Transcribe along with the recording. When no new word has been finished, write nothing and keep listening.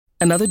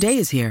Another day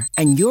is here,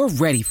 and you're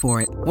ready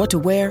for it. What to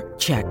wear?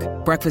 Check.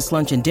 Breakfast,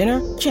 lunch, and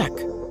dinner? Check.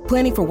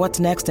 Planning for what's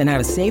next and how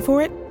to save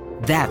for it?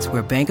 That's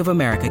where Bank of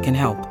America can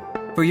help.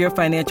 For your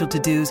financial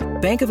to-dos,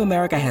 Bank of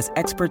America has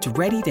experts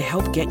ready to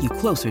help get you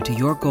closer to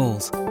your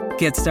goals.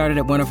 Get started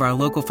at one of our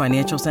local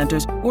financial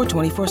centers or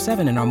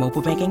 24/7 in our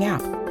mobile banking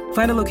app.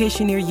 Find a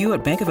location near you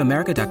at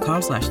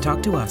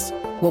bankofamerica.com/talktous.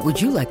 What would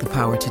you like the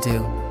power to do?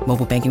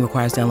 Mobile banking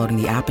requires downloading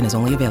the app and is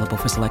only available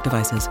for select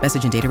devices.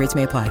 Message and data rates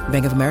may apply.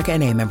 Bank of America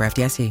N.A., member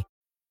FDIC.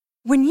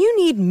 When you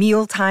need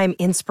mealtime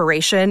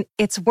inspiration,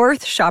 it's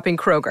worth shopping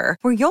Kroger,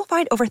 where you'll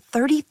find over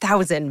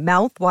 30,000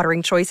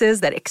 mouth-watering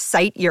choices that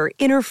excite your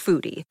inner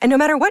foodie. And no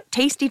matter what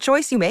tasty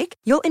choice you make,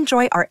 you'll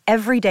enjoy our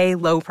everyday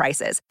low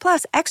prices,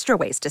 plus extra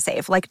ways to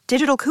save, like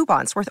digital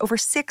coupons worth over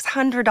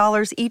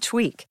 $600 each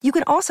week. You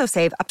can also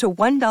save up to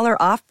 $1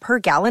 off per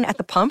gallon at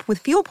the pump with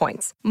fuel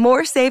points.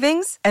 More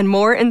savings and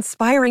more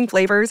inspiring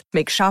flavors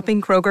make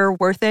shopping Kroger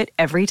worth it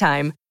every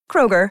time.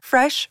 Kroger,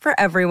 fresh for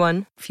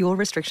everyone. Fuel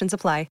restrictions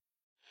apply.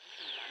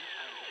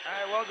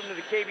 Welcome to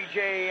the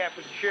KVJ Ats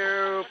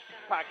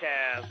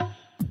Podcast.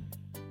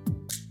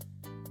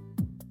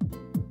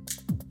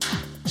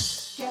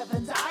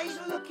 Kevin's eyes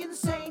look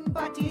insane,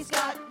 but he's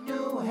got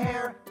new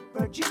hair.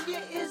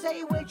 Virginia is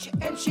a witch,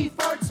 and she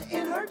farts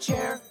in her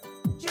chair.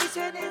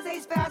 Jason is a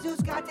spaz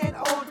who's got an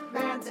old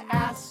man's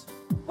ass.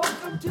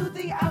 Welcome to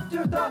the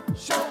After the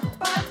Show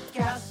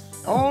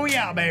Podcast. Oh,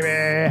 yeah,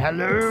 baby.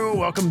 Hello.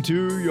 Welcome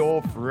to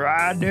your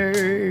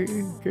Friday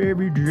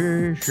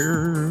KVJ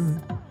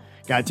show.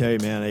 Gotta tell you,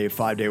 man, a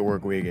 5-day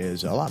work week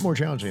is a lot more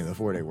challenging than a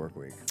 4-day work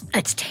week.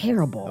 That's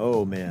terrible.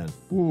 Oh, man.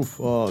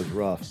 Oof. Oh, it was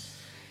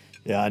rough.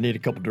 Yeah, I need a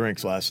couple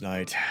drinks last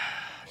night.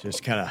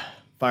 Just kind of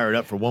fire it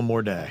up for one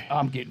more day.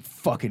 I'm getting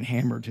fucking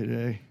hammered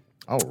today.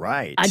 All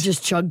right. I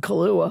just chugged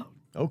Kahlua.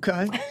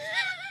 Okay.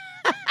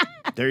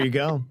 There you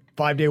go.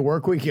 5-day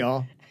work week,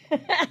 y'all.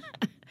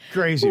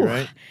 Crazy, Ooh,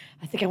 right?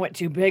 I think I went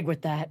too big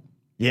with that.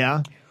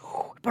 Yeah?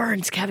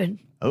 Burns, Kevin.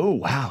 Oh,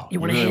 wow. You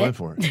want to really hit? went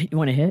for it. You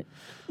want to hit?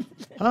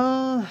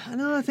 No, I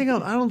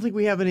don't think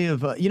we have any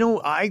of,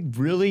 I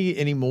really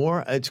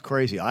anymore, it's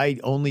crazy. I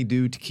only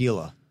do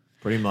tequila,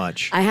 pretty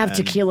much. I have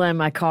tequila in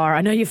my car.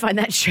 I know you find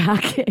that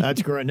shocking.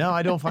 That's great. No,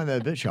 I don't find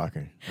that a bit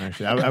shocking,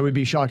 actually. I would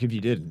be shocked if you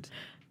didn't,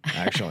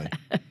 actually.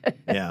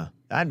 Yeah.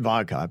 That and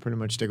vodka, I pretty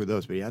much stick with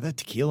those. But yeah, that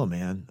tequila,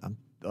 man, I'm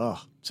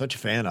such a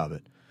fan of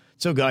it.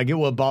 So good. I get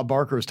what Bob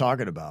Barker was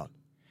talking about.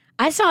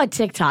 I saw a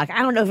TikTok.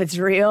 I don't know if it's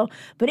real,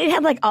 but it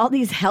had like all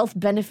these health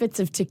benefits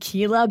of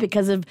tequila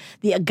because of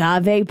the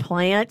agave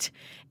plant.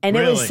 And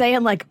it was Really?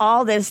 saying like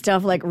all this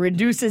stuff like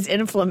reduces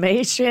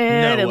inflammation. No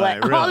and way,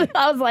 like really?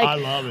 I was like, I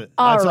love it.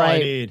 All That's all I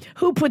right. need.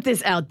 Who put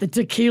this out? The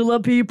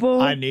tequila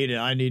people? I need it.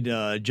 I need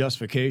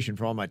justification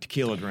for all my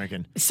tequila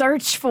drinking.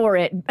 Search for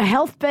it.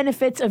 Health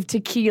benefits of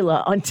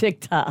tequila on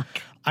TikTok.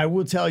 I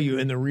will tell you,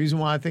 and the reason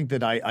why I think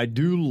that I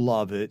do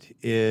love it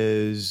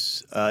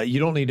is you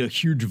don't need a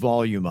huge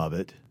volume of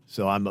it.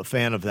 So I'm a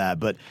fan of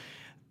that. But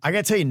I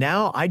got to tell you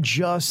now, I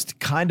just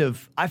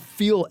I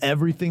feel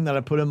everything that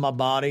I put in my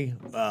body,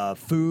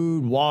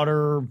 food,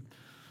 water,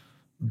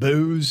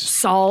 booze.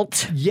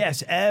 Salt.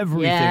 Yes,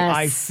 everything Yes.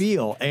 I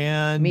feel.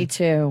 And Me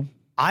too.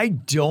 I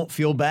don't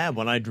feel bad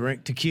when I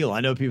drink tequila.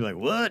 I know people are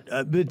like, what?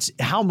 But it's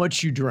how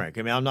much you drink.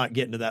 I mean, I'm not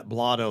getting to that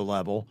blotto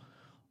level.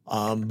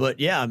 But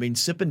yeah, I mean,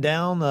 sipping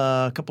down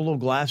a couple little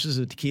glasses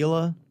of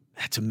tequila,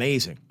 that's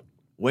amazing.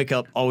 Wake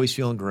up always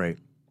feeling great.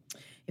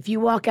 If you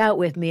walk out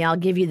with me, I'll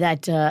give you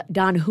that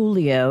Don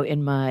Julio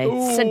in my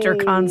center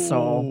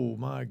console. Oh,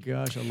 my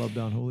gosh. I love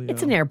Don Julio.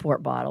 It's an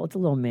airport bottle. It's a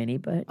little mini,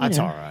 but That's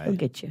all right. It'll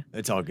get you.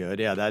 It's all good.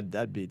 Yeah,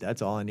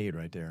 that's all I need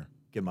right there.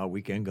 Get my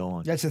weekend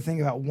going. That's the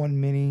thing about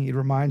one mini. It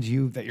reminds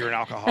you that you're an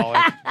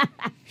alcoholic.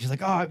 She's like,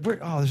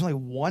 there's only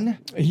one?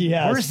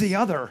 Yes. Where's the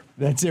other?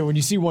 That's it. When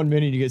you see 1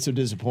 minute, you get so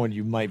disappointed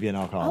you might be an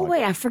alcoholic. Oh,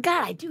 wait, I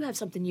forgot. I do have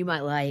something you might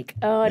like.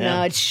 Oh, Yeah.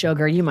 no, it's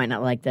sugar. You might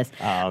not like this.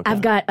 Oh, okay.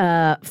 I've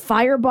got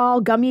Fireball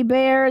gummy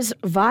bears,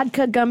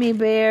 vodka gummy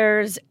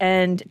bears,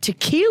 and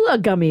tequila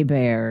gummy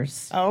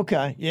bears. Oh,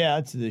 okay. Yeah,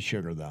 it's the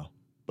sugar, though.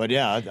 But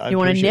yeah, I You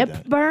want a appreciate nip,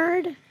 that.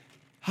 Bird?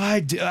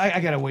 I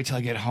gotta wait till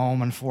I get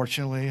home.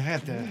 Unfortunately,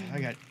 I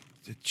got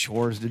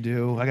chores to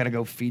do. I gotta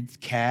go feed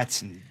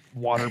cats and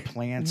water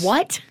plants.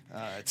 What?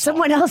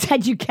 Someone else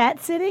had you cat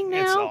sitting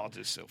now? It's all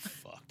just so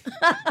fucked.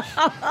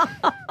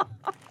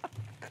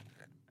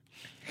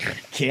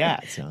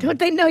 Cats, huh? Don't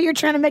they know you're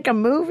trying to make a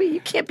movie?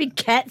 You can't be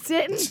cat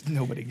sitting.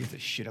 Nobody gives a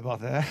shit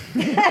about that.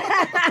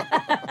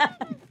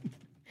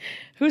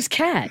 Who's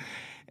cat?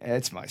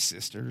 It's my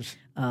sister's.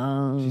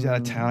 Oh. She's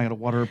out of town. I gotta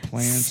water her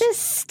plants.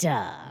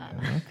 Sister.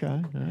 Okay.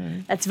 All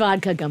right. That's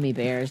vodka gummy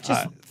bears.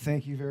 Just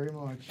Thank you very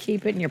much.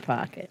 keep it in your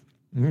pocket.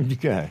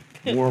 Okay.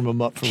 Warm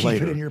them up for Keep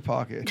later. it in your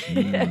pocket.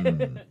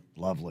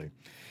 Lovely.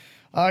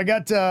 I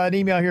got an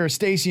email here,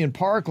 Stacy in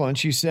Parkland.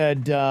 She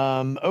said,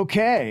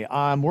 okay,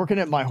 I'm working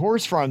at my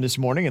horse farm this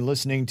morning and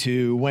listening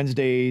to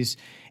Wednesday's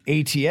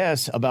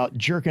ATS about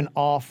jerking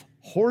off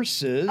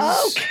horses.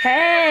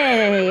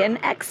 Okay, an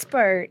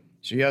expert.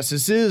 So yes,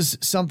 this is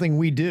something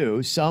we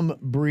do. Some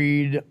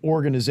breed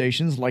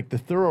organizations, like the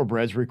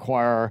Thoroughbreds,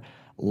 require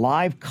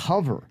live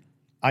cover,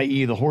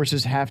 i.e. the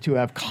horses have to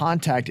have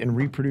contact and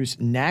reproduce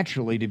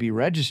naturally to be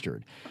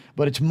registered.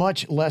 But it's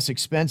much less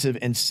expensive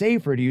and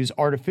safer to use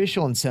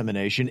artificial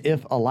insemination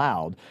if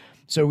allowed.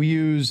 So we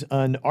use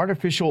an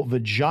artificial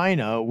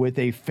vagina with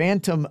a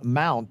phantom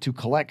mount to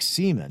collect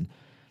semen.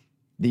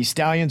 The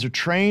stallions are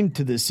trained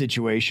to this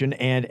situation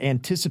and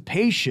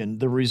anticipation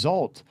the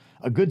result.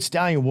 A good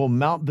stallion will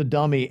mount the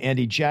dummy and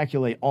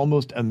ejaculate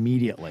almost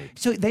immediately.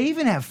 So they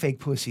even have fake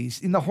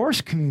pussies in the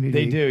horse community.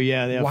 They do,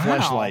 yeah. They have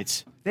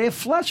fleshlights. They have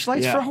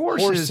fleshlights for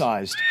horses.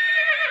 Horse-sized.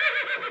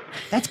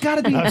 That's got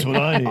to be. That's what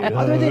I need.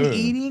 Other than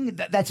eating,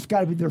 that's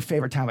got to be their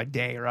favorite time of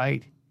day,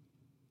 right?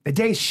 The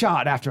day's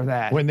shot after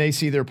that. When they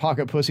see their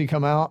pocket pussy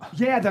come out,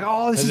 yeah, they're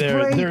this is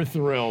great. They're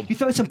thrilled. You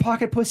throw some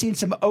pocket pussy and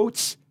some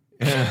oats,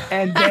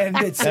 and then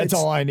that's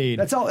all I need.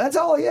 That's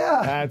all.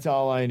 Yeah. That's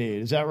all I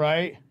need. Is that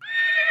right?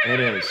 It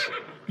is.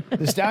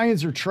 The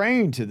stallions are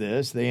trained to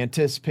this. They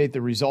anticipate the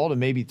result in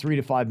maybe 3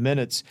 to 5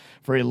 minutes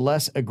for a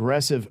less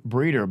aggressive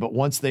breeder. But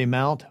once they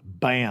mount,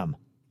 bam,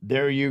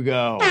 there you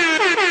go.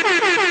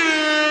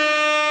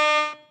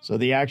 So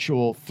the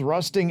actual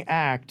thrusting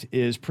act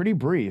is pretty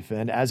brief.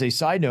 And as a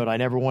side note, I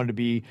never wanted to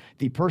be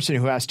the person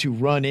who has to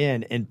run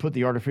in and put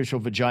the artificial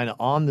vagina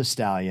on the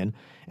stallion.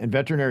 In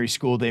veterinary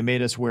school, they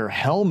made us wear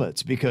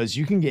helmets because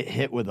you can get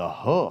hit with a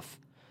hoof.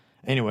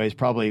 Anyways,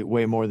 probably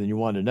way more than you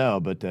want to know,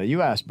 but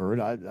you asked, Bird.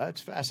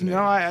 That's fascinating.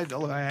 No,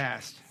 I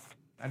asked.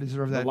 I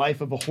deserve that. The life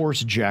of a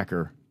horse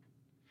jacker.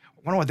 I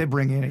wonder what they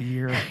bring in a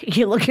year.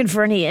 You looking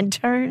for any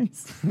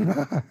interns?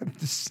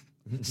 Just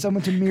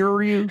someone to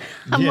mirror you.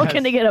 I'm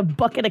looking to get a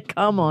bucket of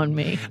cum on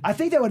me. I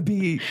think that would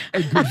be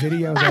a good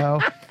video,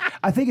 though.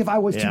 I think if I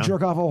was to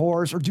jerk off a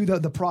horse or do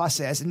the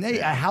process and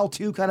a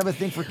how-to kind of a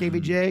thing for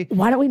KVJ.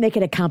 Why don't we make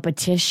it a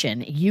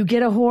competition? You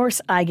get a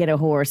horse, I get a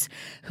horse.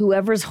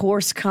 Whoever's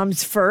horse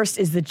comes first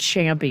is the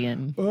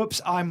champion.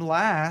 Oops, I'm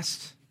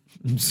last.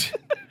 It's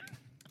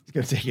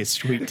going to take a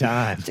sweet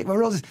time. Take my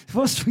real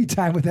sweet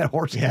time with that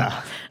horse.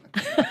 Yeah.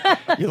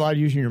 You allowed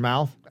using your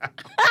mouth?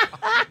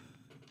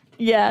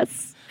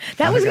 Yes.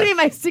 That was going to be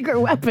my secret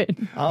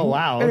weapon. Oh,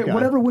 wow. Okay. Hey,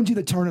 whatever wins you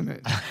the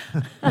tournament.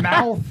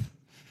 Mouth.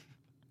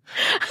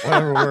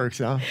 Whatever works,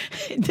 huh?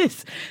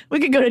 We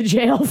could go to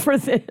jail for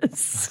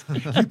this.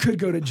 You could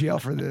go to jail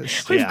for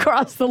this. We've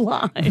crossed the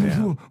line.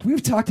 Yeah.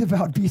 We've talked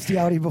about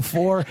bestiality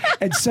before,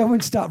 and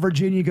someone stopped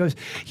Virginia and goes,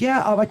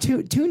 yeah, I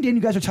tuned in.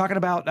 You guys are talking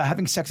about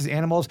having sex as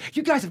animals.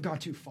 You guys have gone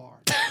too far.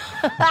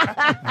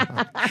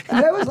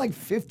 That was like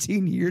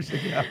 15 years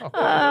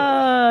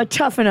ago.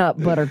 Toughen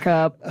up,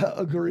 Buttercup.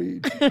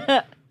 Agreed.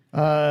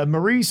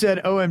 Marie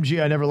said,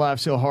 OMG, I never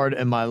laughed so hard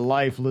in my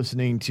life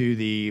listening to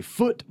the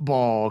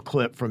football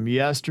clip from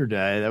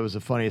yesterday. That was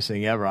the funniest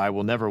thing ever. I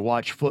will never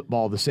watch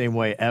football the same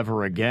way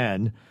ever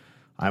again.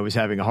 I was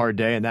having a hard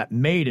day, and that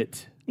made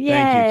it. Yay.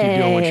 Thank you.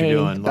 Keep doing what you're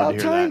doing. Love About to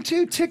hear time, that.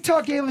 too.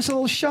 TikTok gave us a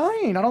little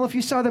shine. I don't know if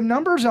you saw the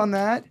numbers on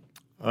that.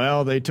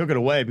 Well, they took it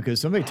away because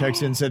somebody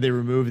texted and said they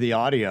removed the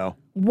audio.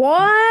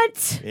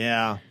 What?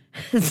 Yeah.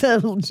 The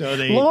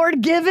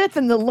Lord giveth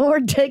and the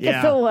Lord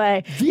taketh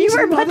away. You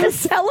were about to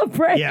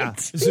celebrate. Yeah.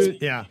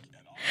 Yeah.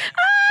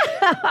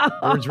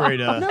 Bird's ready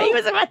to. He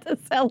was about to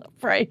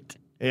celebrate.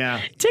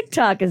 Yeah.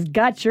 TikTok has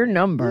got your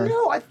number.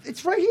 No,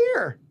 it's right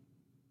here.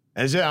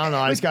 Is it? I don't know.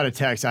 I just got a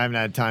text. I haven't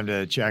had time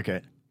to check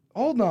it.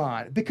 Hold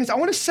on, because I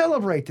want to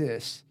celebrate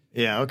this.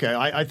 Yeah, okay.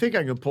 I think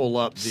I can pull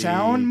up the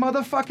sound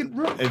motherfucking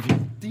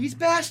room. These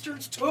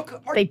bastards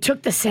They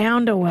took the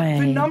sound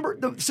away.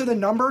 So the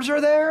numbers are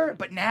there,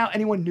 but now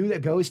anyone new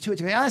that goes to it,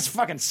 this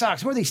fucking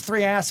sucks. Who are these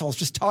three assholes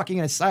just talking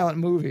in a silent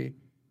movie?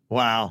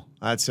 Wow.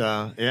 That's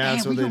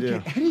that's what they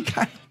do.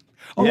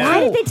 Why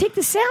did they take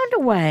the sound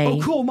away?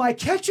 Oh, cool. My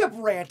ketchup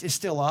rant is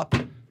still up.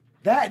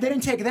 They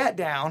didn't take that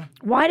down.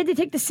 Why did they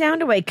take the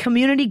sound away?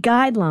 Community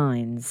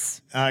guidelines.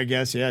 I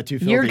guess, yeah. Too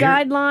filthy. Your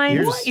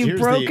guidelines. You've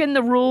broken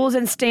the rules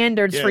and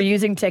standards for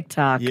using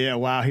TikTok. Yeah.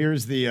 Wow.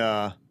 Here's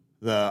the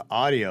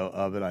audio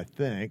of it. I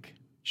think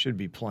should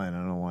be playing. I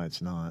don't know why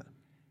it's not.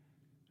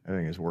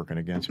 Everything is working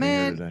against me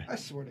here today. I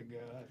swear to God.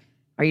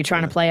 Are you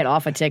trying to play it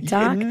off of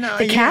TikTok? No,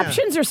 the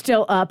captions are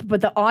still up, but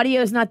the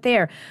audio is not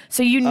there.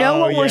 So you know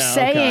what we're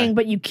saying,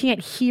 but you can't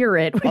hear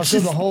it. So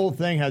the whole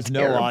thing has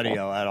no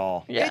audio at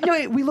all. Yeah.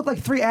 No, we look like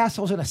three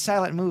assholes in a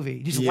silent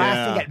movie, just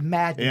laughing at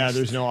madness. Yeah,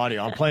 there's no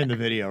audio. I'm playing the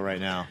video right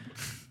now.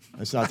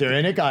 It's not there.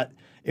 And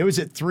it was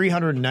at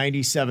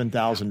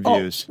 397,000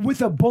 views.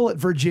 With a bullet,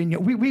 Virginia.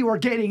 We were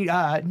getting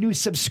new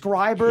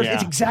subscribers. Yeah.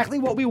 It's exactly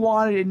what we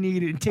wanted and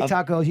needed. And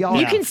TikTok goes, y'all.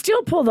 You can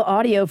still pull the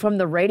audio from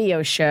the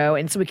radio show,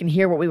 and so we can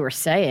hear what we were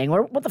saying.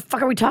 What the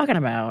fuck are we talking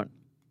about?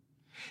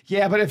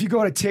 Yeah, but if you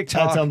go to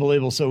TikTok. That's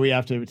unbelievable. So we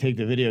have to take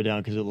the video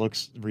down because it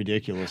looks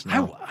ridiculous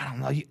now. I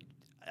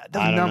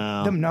don't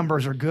know. Them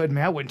numbers are good,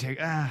 man. I wouldn't take.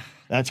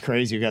 That's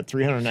crazy. You got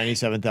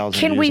 397,000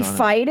 Can we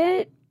fight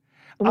it?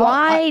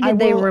 Why did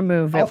they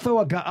remove it? I'll throw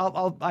a gun.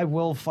 I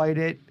will fight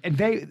it. And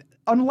they,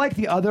 unlike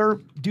the other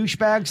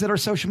douchebags that are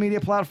social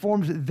media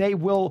platforms, they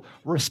will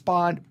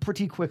respond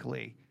pretty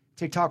quickly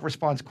TikTok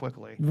responds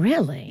quickly.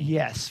 Really?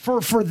 Yes, for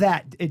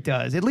that it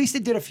does. At least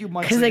it did a few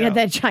months ago. Because they got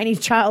that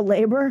Chinese child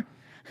labor?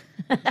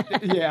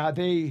 Yeah,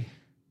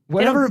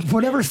 whatever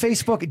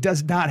Facebook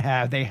does not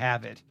have, they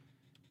have it.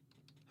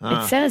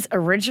 It says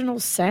original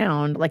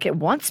sound, like it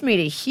wants me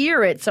to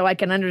hear it so I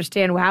can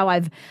understand how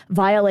I've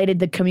violated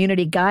the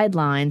community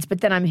guidelines,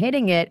 but then I'm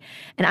hitting it,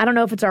 and I don't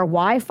know if it's our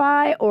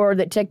Wi-Fi or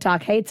that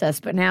TikTok hates us,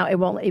 but now it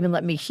won't even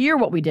let me hear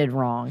what we did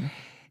wrong.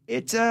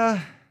 It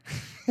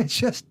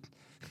just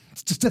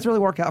doesn't really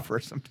work out for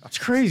us sometimes. It's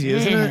crazy,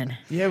 isn't Man. it?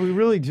 Yeah, we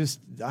really just,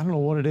 I don't know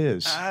what it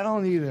is. I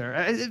don't either.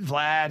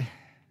 Vlad.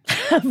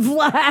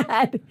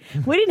 Vlad.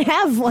 We didn't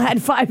have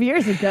Vlad 5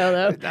 years ago,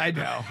 though. I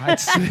know.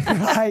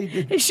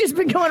 It's just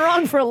been going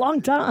wrong for a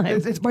long time.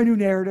 It's my new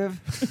narrative.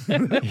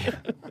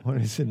 What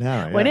is it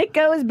now? When Yeah. it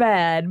goes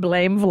bad,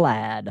 blame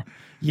Vlad.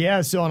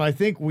 Yeah, so, and I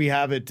think we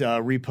have it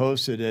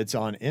reposted. It's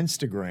on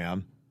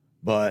Instagram,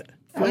 but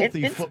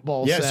Filthy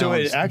football Yeah, so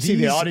sounds. actually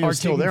the These audio are is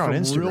still taken there on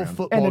from Instagram. real And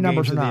football the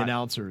numbers games are of the not.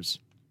 announcers.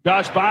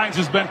 Josh Bynes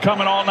has been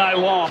coming all night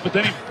long, but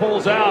then he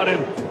pulls out,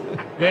 and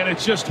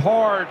it's just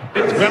hard.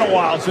 It's been a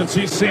while since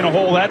he's seen a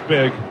hole that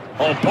big.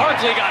 Oh,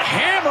 Barkley got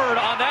hammered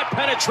on that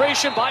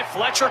penetration by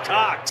Fletcher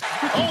Cox.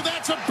 Oh,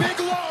 that's a big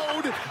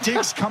load.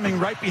 Diggs coming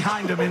right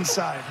behind him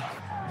inside.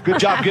 Good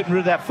job getting rid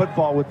of that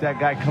football with that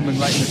guy coming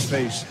right in his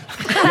face.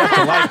 You have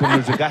to like when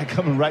there's a guy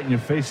coming right in your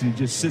face and he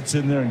just sits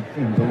in there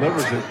and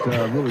delivers it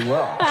really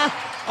well.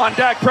 On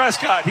Dak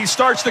Prescott, he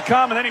starts to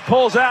come, and then he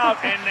pulls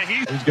out, and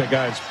He's got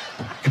guys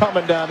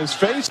coming down his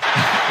face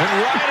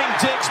and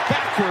riding Diggs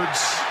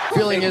backwards.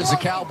 Feeling is the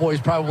Cowboys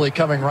probably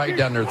coming right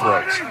down their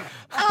throats.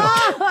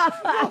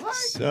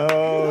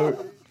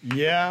 So,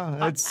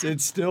 yeah,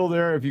 it's still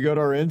there. If you go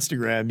to our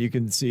Instagram, you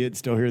can see it,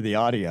 still hear the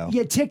audio.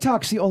 Yeah,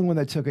 TikTok's the only one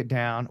that took it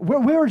down. We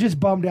were just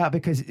bummed out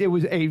because it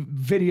was a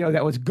video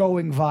that was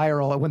going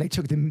viral, and when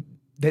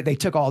they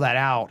took all that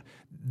out,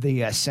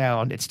 the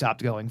sound, it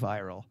stopped going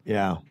viral.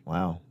 Yeah,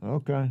 wow.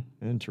 Okay,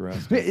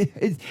 interesting.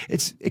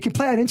 It can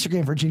play on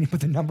Instagram, Virginia, but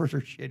the numbers are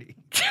shitty.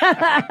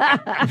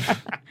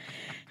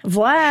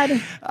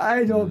 Vlad.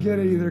 I don't get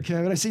it either,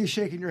 Kevin. I see you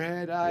shaking your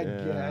head.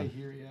 I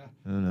hear you.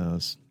 Who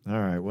knows? All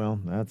right, well,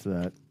 that's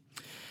that.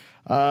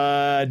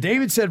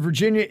 David said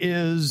Virginia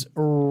is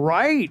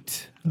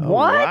right. Oh,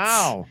 What?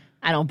 wow.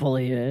 I don't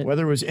believe it.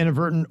 Whether it was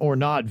inadvertent or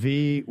not,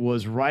 V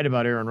was right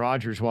about Aaron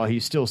Rodgers. While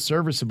he's still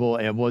serviceable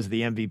and was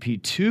the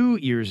MVP 2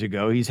 years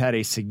ago, he's had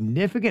a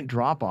significant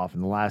drop-off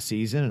in the last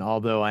season. And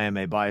although I am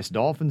a biased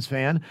Dolphins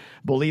fan,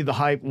 believe the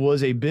hype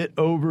was a bit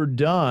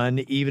overdone,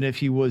 even if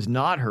he was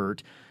not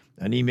hurt.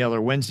 An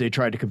emailer Wednesday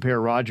tried to compare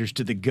Rodgers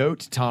to the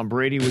GOAT, Tom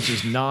Brady, which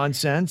is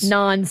nonsense.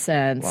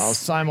 Nonsense. While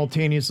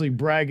simultaneously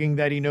bragging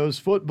that he knows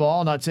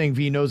football. Not saying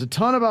V knows a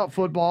ton about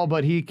football,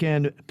 but he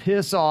can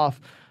piss off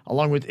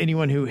along with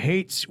anyone who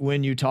hates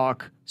when you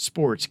talk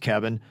sports,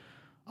 Kevin.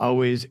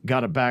 Always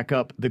got to back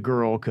up the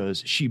girl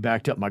because she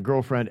backed up my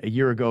girlfriend a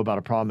year ago about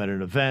a problem at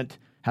an event.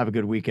 Have a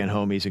good weekend,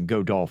 homies, and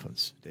go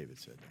Dolphins, David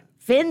said that.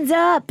 Fins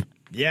up.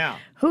 Yeah.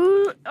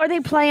 Who are they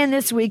playing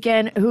this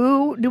weekend?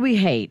 Who do we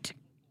hate?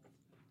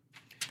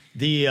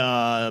 The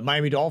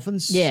Miami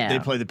Dolphins, Yeah. they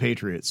play the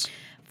Patriots.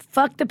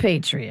 Fuck the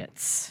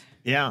Patriots.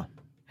 Yeah.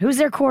 Who's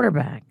their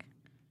quarterback?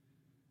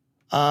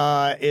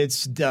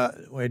 It's a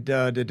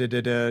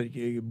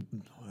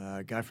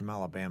guy from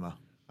Alabama.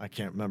 I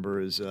can't remember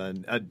his.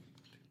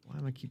 Why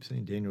do I keep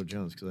saying Daniel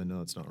Jones? Because I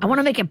know it's not right. I want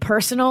to make it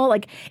personal.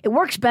 Like, it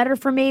works better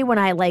for me when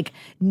I,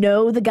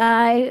 know the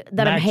guy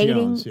that I'm Mac hating.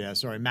 Jones. Yeah,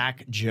 sorry,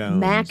 Mac Jones.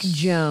 Mac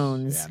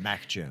Jones. Yeah,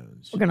 Mac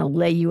Jones. We're going to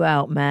lay you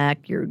out,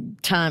 Mac. Your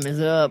time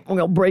is up. We're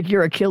going to break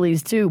your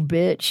Achilles too,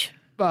 bitch.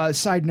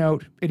 Side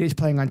note, it is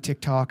playing on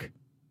TikTok.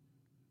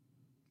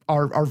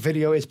 Our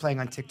video is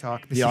playing on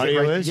TikTok. The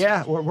audio is?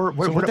 Yeah. So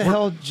what the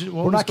hell?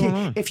 What was not going kidding.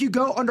 on? If you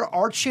go under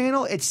our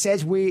channel, it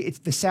says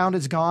the sound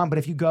is gone. But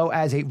if you go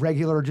as a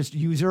regular just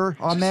user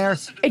on there,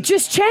 It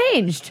just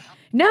changed.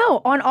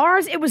 No, on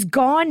ours, it was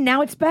gone.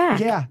 Now it's back.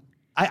 yeah,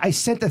 I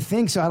sent the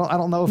thing, so I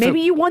don't know if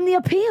Maybe you won the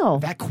appeal.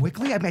 that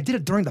quickly. I mean, I did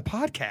it during the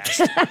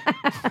podcast.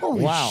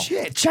 Holy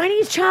shit!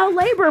 Chinese child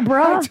labor, I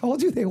bro.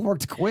 told you they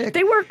worked quick.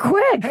 They work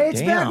quick. Hey,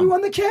 it's back. Damn. We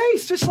won the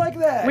case, just like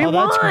that. We Oh,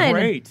 that's won.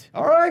 great.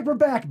 All right, we're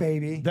back,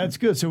 baby. That's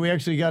good. So we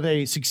actually got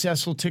a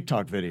successful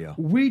TikTok video.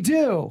 We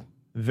do.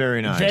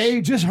 Very nice. They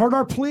just heard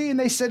our plea and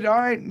they said, "All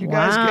right, you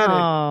guys get it."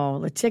 Wow,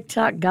 the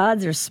TikTok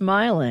gods are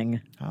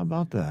smiling. How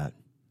about that?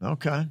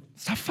 Okay.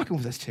 Stop fucking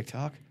with us,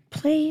 TikTok.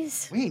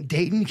 Please. We ain't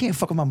dating. You can't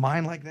fuck with my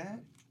mind like that.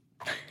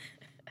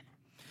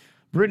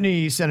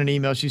 Brittany sent an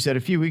email. She said a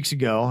few weeks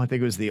ago, I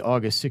think it was the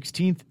August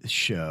 16th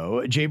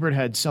show, Jaybird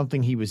had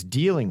something he was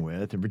dealing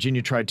with, and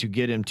Virginia tried to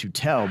get him to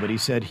tell, but he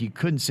said he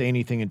couldn't say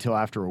anything until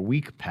after a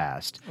week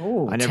passed.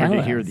 Oh, I never tell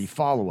did hear us. the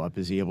follow-up.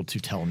 Is he able to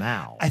tell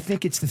now? I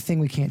think it's the thing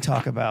we can't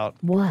talk about.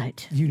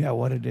 What? You know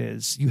what it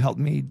is. You helped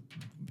me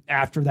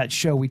after that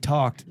show we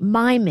talked.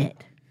 Mime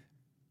it.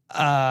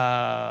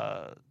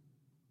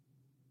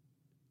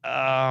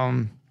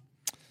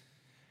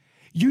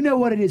 You know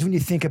what it is when you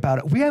think about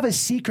it. We have a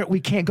secret we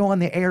can't go on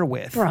the air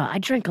with. Bruh, I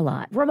drink a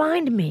lot.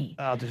 Remind me.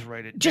 I'll just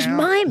write it Just down.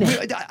 mime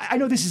it. I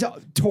know this is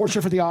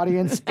torture for the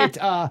audience.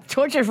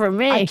 Torture for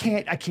me. I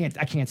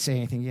can't say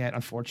anything yet,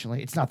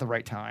 unfortunately. It's not the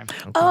right time.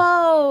 Okay.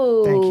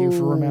 Oh. Thank you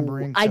for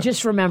remembering. I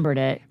just remembered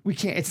it. We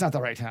can't. It's not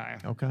the right time.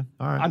 Okay.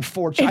 All right.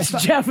 Unfortunately.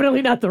 It's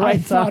definitely not the right I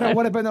thought time. it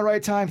would have been the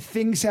right time.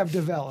 Things have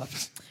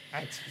developed.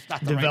 It's not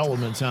the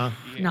Developments, right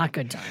huh? Not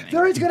good timing. time.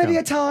 There is going to be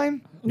a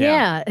time.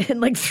 Yeah, in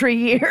like 3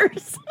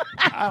 years.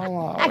 I don't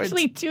know.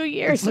 Actually, 2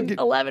 years and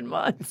 11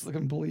 months. It's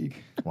looking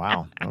bleak.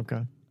 Wow.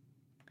 Okay.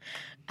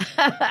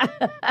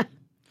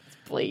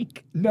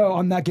 Bleak. No,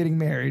 I'm not getting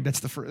married.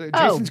 That's the first.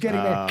 Oh, Jason's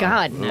getting married.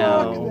 God,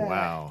 no. Oh,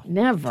 wow.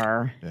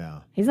 Never. Yeah.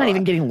 He's not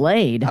even getting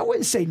laid. I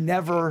wouldn't say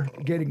never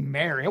getting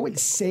married. I wouldn't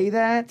say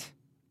that.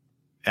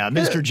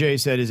 Mr. J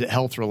said, "Is it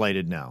health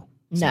related now?"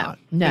 It's No, not.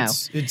 no.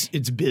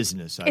 It's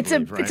business. I It's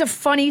believe, right? a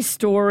funny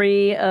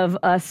story of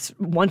us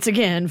once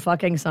again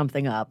fucking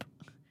something up.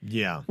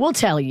 Yeah. We'll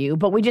tell you,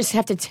 but we just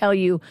have to tell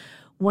you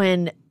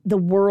when the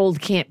world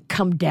can't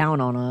come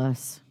down on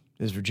us.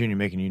 Is Virginia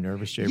making you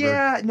nervous, Jay?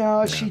 Yeah,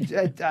 no,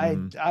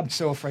 I'm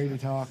so afraid to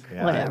talk.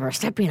 Yeah. Whatever.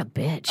 Stop being a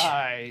bitch.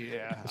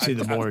 See,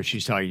 the more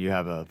she's talking, you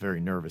have a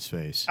very nervous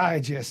face.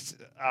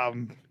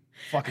 I'm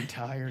fucking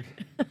tired.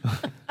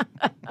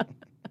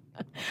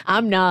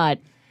 I'm not.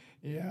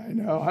 Yeah, I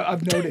know.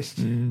 I've noticed.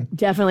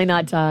 Definitely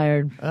not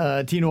tired.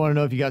 Tina want to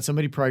know if you got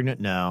somebody pregnant?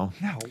 No.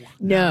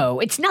 No,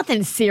 it's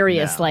nothing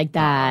serious No. like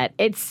that.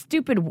 It's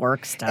stupid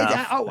work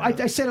stuff.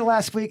 I said it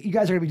last week. You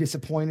guys are gonna be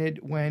disappointed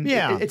when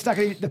Yeah. it's not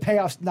gonna. The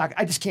payoff's not.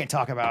 I just can't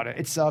talk about it.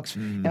 It sucks,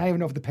 and I don't even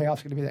know if the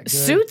payoff's gonna be that good.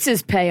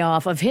 Suits'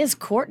 payoff of his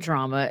court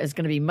drama is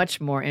going to be much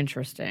more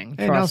interesting.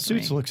 Hey, now Trust me.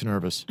 Suits looks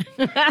nervous.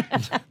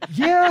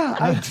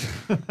 Yeah,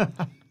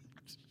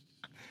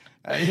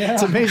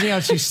 It's amazing how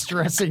she's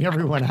stressing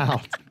everyone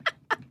out.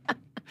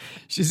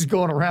 She's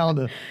going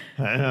around.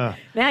 Now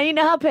you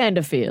know how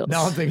Panda feels.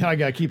 Now I'm thinking I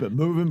got to keep it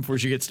moving before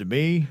she gets to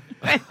me.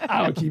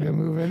 I'll keep it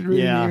moving.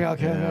 Read Yeah. an email,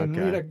 Kevin.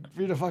 Yeah, okay.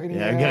 Read a fucking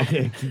Yeah, email. I got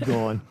to keep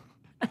going.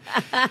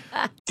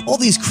 All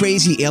these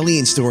crazy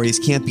alien stories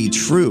can't be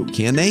true,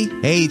 can they?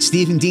 Hey, it's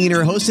Stephen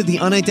Diener, host of the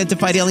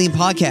Unidentified Alien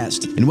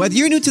Podcast. And whether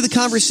you're new to the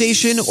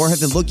conversation or have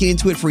been looking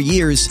into it for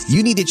years,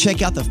 you need to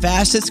check out the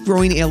fastest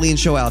growing alien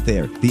show out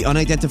there, the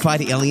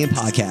Unidentified Alien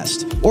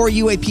Podcast, or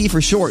UAP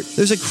for short.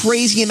 There's a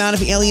crazy amount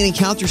of alien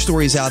encounter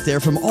stories out there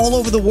from all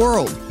over the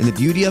world. And the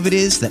beauty of it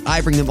is that I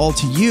bring them all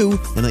to you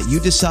and let you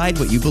decide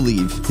what you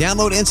believe.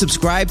 Download and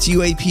subscribe to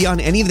UAP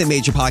on any of the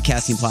major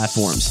podcasting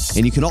platforms.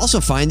 And you can also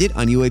find it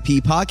on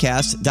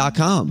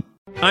UAPpodcast.com.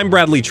 I'm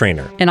Bradley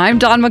Trainer. And I'm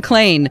Don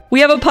McClain. We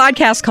have a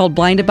podcast called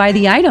Blinded by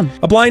the Item.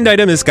 A blind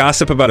item is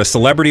gossip about a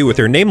celebrity with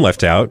their name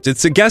left out.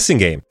 It's a guessing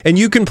game, and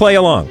you can play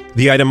along.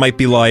 The item might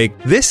be like,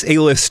 this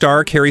A-list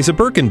star carries a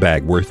Birkin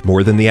bag worth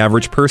more than the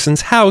average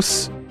person's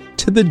house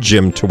to the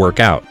gym to work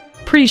out.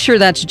 Pretty sure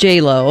that's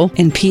J-Lo.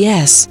 And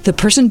P.S. the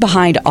person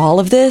behind all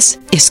of this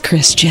is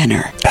Kris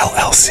Jenner,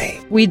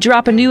 LLC. We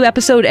drop a new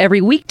episode every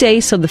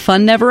weekday so the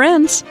fun never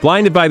ends.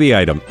 Blinded by the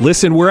Item.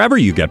 Listen wherever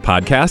you get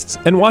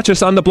podcasts and watch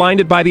us on the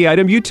Blinded by the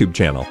Item YouTube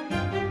channel.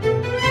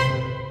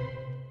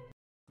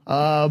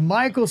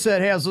 Michael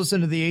said, hey, I was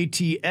listening to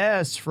the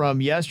ATS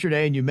from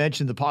yesterday, and you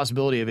mentioned the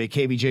possibility of a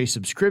KVJ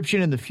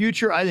subscription in the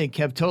future. I think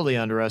Kev totally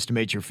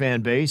underestimates your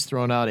fan base,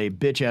 throwing out a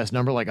bitch-ass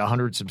number like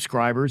 100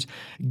 subscribers.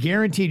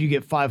 Guaranteed you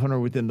get 500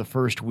 within the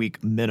first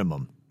week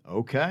minum.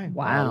 Okay.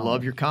 Wow. I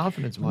love your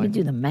confidence, Let me Mike.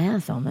 do the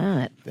math on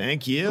that.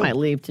 Thank you. Might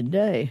leave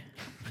today.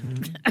 Yeah.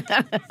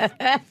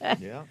 There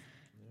you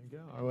go.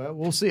 All right,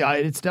 we'll see.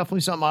 It's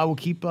definitely something I will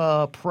keep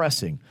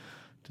pressing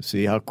to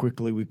see how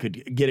quickly we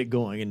could get it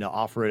going and to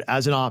offer it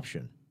as an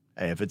option.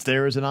 Hey, if it's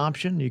there as an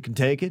option, you can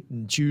take it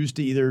and choose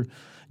to either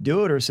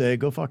do it or say,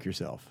 go fuck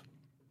yourself.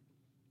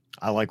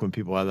 I like when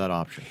people have that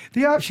option.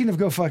 The option of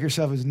go fuck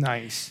yourself is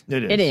nice.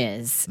 It is. It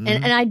is.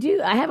 And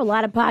I have a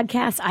lot of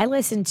podcasts I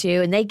listen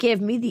to, and they give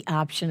me the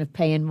option of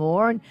paying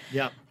more. And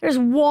Yeah. there's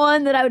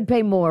one that I would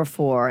pay more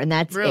for, and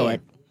that's Really?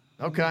 it.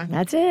 Okay.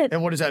 That's it.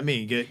 And what does that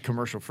mean? You get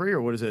commercial free,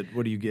 or what is it?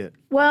 What do you get?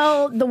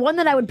 Well, the one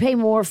that I would pay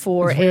more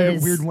for It's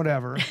is weird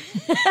whatever.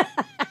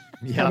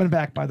 Coming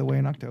back, by the way,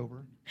 in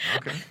October.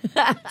 Okay.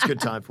 It's a good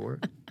time for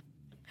it.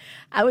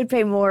 I would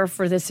pay more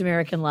for This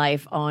American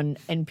Life on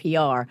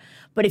NPR.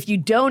 But if you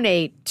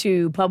donate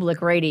to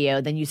public radio,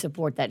 then you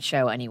support that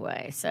show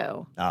anyway.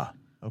 So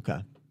Okay.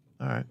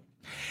 All right.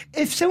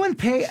 If someone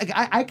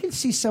I can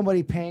see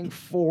somebody paying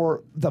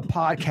for the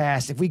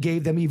podcast if we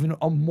gave them even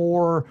a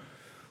more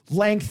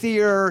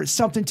lengthier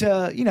something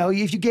to,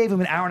 if you gave them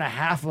an hour and a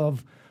half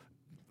of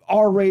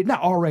R-rated, not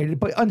R-rated,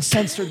 but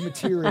uncensored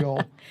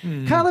material,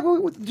 kind of like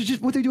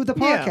what they do with the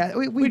podcast.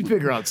 Yeah, we'd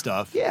figure out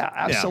stuff. Yeah,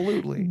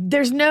 absolutely.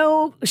 there's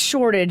no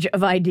shortage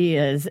of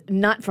ideas,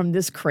 not from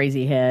this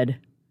crazy head.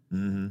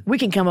 Mm-hmm. We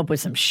can come up with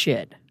some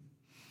shit.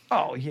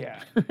 Oh,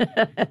 yeah.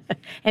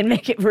 And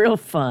make it real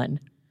fun.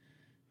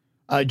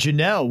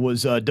 Janelle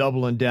was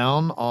doubling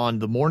down on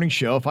the morning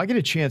show. If I get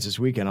a chance this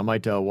weekend, I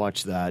might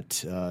watch that.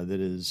 That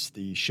is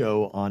the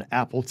show on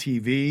Apple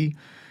TV.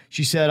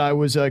 She said, I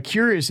was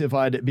curious if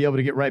I'd be able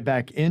to get right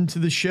back into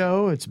the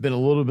show. It's been a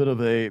little bit of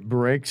a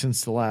break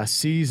since the last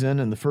season.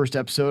 And the first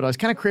episode, I was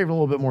kind of craving a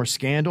little bit more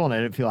scandal, and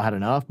I didn't feel I had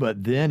enough,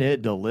 but then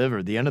it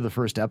delivered. The end of the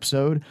first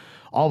episode,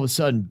 all of a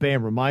sudden,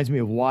 bam, reminds me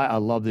of why I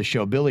love this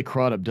show. Billy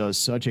Crudup does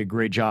such a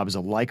great job as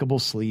a likable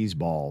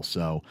sleazeball.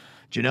 So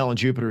Janelle and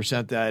Jupiter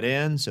sent that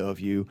in. So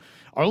if you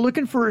are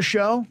looking for a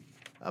show,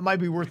 it might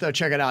be worth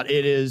checking out.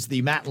 It is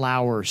the Matt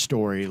Lauer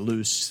story,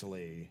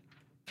 loosely.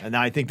 And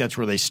I think that's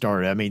where they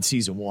started. I mean,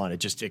 season 1,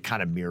 it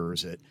kind of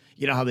mirrors it.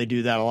 You know how they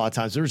do that a lot of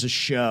times? There's a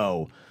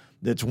show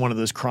that's one of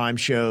those crime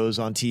shows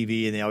on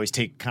TV, and they always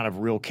take kind of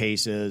real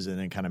cases and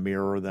then kind of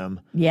mirror them.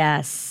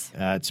 Yes.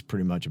 That's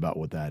pretty much about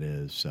what that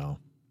is. So,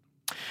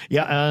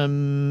 yeah.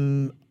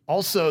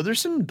 Also,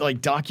 there's some like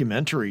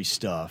documentary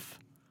stuff,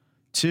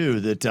 too,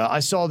 that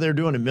I saw they're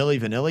doing a Milli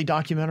Vanilli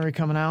documentary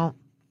coming out.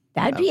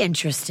 That'd be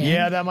interesting.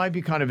 Yeah, that might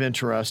be kind of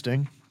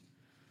interesting.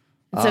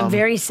 It's a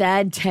very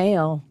sad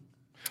tale.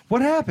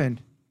 What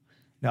happened?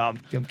 No,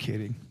 I'm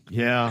kidding.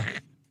 Yeah.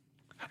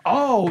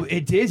 Oh,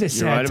 it is a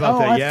sad. You're right about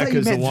that. Yeah,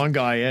 because the meant- one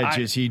guy,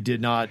 he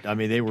did not. I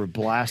mean, they were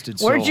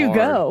blasted. Where'd you hard.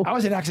 go? I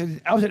was an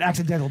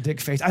accidental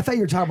dick face. I thought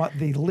you were talking about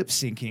the lip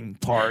syncing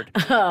part.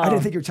 I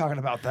didn't think you were talking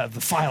about the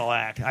final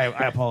act. I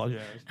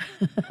apologize.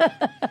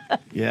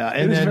 Yeah,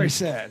 and it was then, very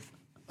sad.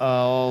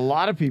 A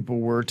lot of people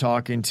were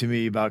talking to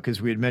me about,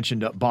 because we had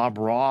mentioned Bob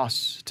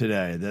Ross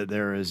today, that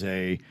there is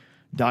a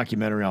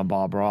documentary on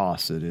Bob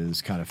Ross that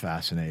is kind of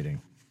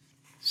fascinating.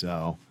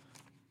 So,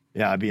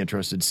 yeah, I'd be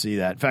interested to see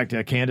that. In fact,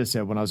 Candace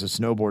said when I was a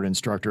snowboard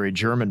instructor, a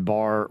German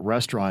bar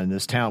restaurant in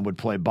this town would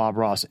play Bob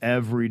Ross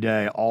every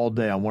day, all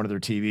day on one of their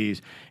TVs.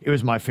 It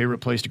was my favorite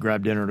place to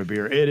grab dinner and a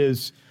beer. It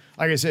is,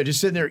 like I said, just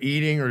sitting there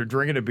eating or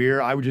drinking a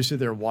beer, I would just sit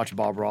there and watch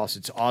Bob Ross.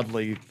 It's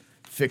oddly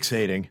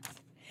fixating.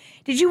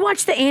 Did you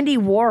watch the Andy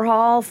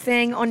Warhol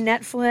thing on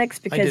Netflix?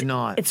 Because I did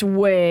not. It's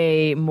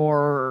way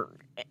more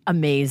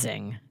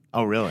amazing.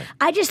 Oh, really?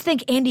 I just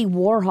think Andy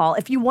Warhol,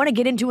 if you want to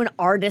get into an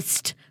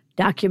artist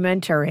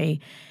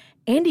documentary,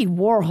 Andy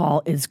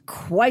Warhol is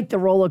quite the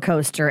roller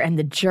coaster and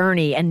the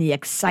journey and the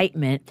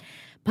excitement.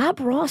 Bob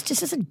Ross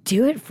just doesn't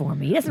do it for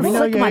me. He doesn't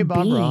flick my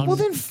beans.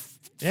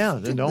 Well,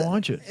 then don't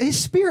watch it. His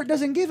spirit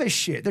doesn't give a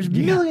shit. There's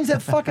millions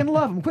that fucking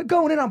love him. Quit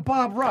going in on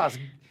Bob Ross.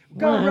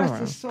 God rest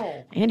his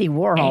soul. Andy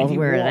Warhol's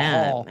weird at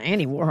that.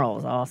 Andy Warhol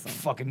is awesome.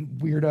 Fucking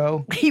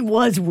weirdo. He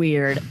was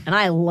weird, and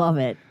I love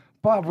it.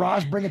 Bob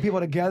Ross bringing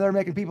people together,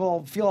 making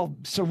people feel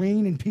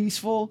serene and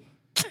peaceful.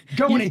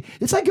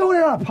 It's like going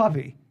in on a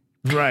puppy.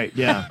 Right,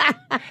 yeah.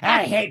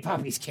 I hate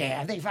puppies,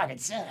 Cam. They fucking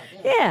suck.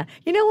 Yeah.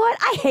 You know what?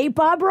 I hate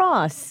Bob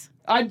Ross.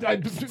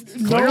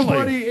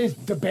 Nobody is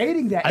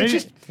debating that.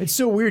 It's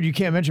so weird. You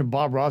can't mention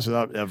Bob Ross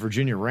without a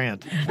Virginia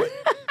rant.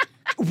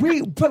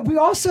 But we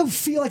also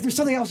feel like there's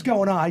something else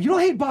going on. You don't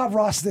hate Bob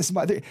Ross this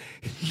much.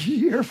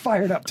 You're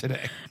fired up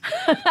today.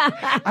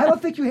 I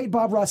don't think you hate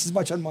Bob Ross as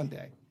much on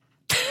Monday.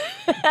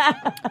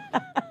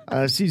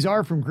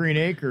 Cesar from Green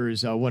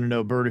Acres want to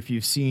know, Bert, if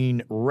you've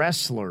seen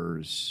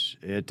Wrestlers.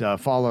 It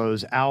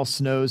follows Al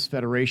Snow's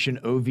Federation,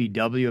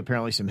 OVW,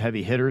 apparently some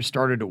heavy hitters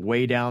started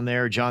way down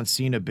there. John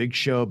Cena, Big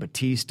Show,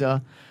 Batista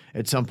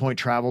at some point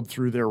traveled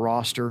through their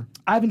roster.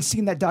 I haven't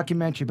seen that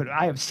documentary, but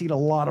I have seen a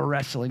lot of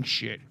wrestling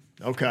shit.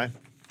 Okay.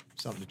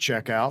 Something to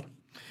check out.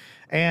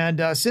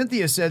 And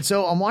Cynthia said,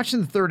 so I'm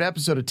watching the third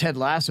episode of Ted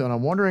Lasso, and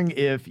I'm wondering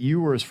if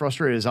you were as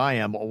frustrated as I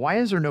am. Why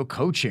is there no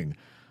coaching?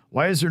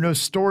 Why is there no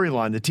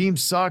storyline? The team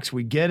sucks.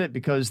 We get it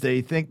because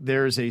they think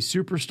there's a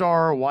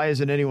superstar. Why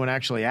isn't anyone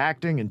actually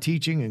acting and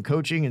teaching and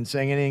coaching and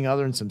saying anything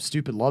other than some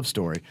stupid love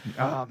story?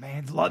 Oh,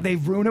 man.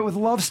 They've ruined it with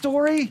love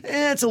story?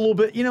 It's a little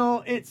bit,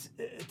 it's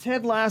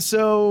Ted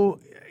Lasso.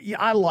 Yeah,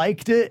 I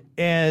liked it,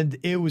 and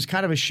it was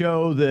kind of a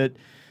show that,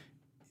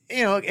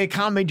 it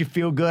kind of made you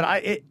feel good.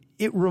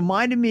 It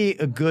reminded me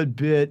a good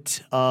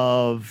bit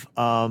of,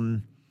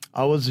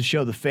 was the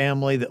show The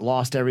Family that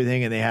lost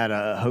everything and they had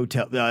a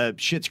hotel,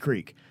 Schitt's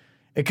Creek.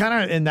 It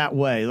kind of in that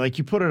way, like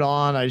you put it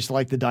on. I just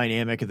like the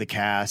dynamic of the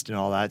cast and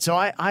all that. So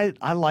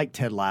I like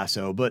Ted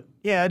Lasso, but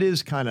yeah, it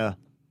is kind of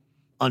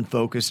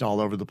unfocused and all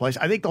over the place.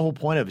 I think the whole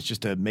point of it is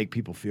just to make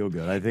people feel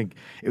good. I think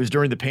it was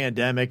during the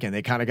pandemic and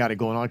they kind of got it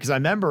going on. Because I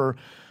remember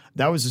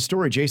that was the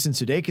story. Jason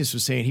Sudeikis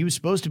was saying he was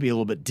supposed to be a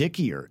little bit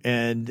dickier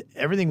and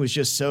everything was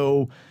just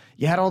so,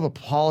 you had all the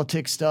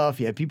politics stuff.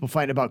 You had people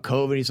fighting about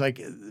COVID. He's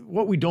like,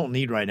 what we don't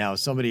need right now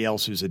is somebody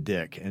else who's a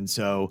dick. And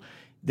so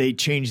they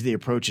changed the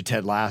approach of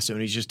Ted Lasso,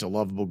 and he's just a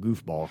lovable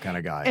goofball kind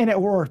of guy. And it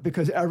worked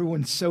because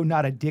everyone's so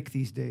not a dick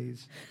these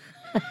days.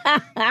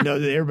 No,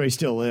 everybody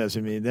still is.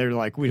 I mean, they're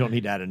like, we don't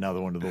need to add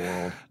another one to the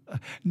world.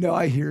 No,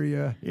 I hear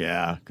you.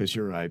 Yeah, because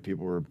you're right.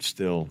 People were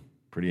still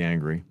pretty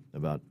angry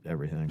about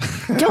everything.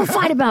 Don't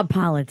fight about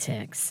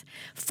politics.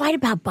 Fight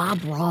about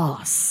Bob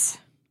Ross.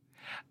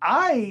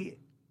 I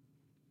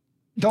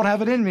don't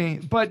have it in me,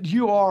 but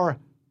you are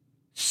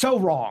so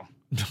wrong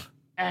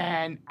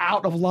and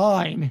out of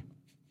line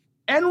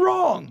and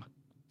wrong.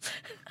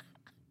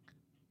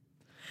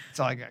 That's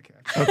all I got,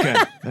 Kat. Okay,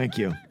 thank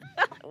you.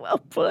 Well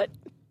put.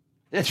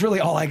 That's really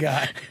all I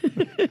got.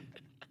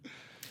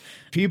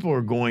 People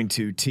are going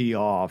to tee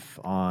off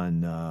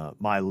on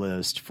my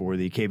list for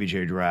the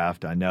KVJ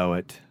draft. I know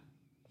it.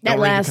 That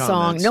last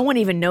song. No one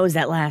even knows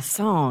that last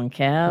song,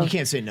 Kev. You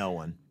can't say no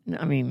one.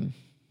 I mean,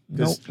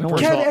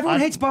 Kev, everyone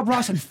hates Bob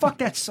Ross, and fuck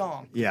that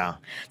song. Yeah.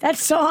 That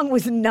song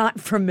was not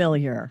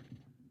familiar.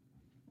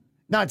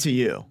 Not to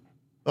you.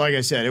 Like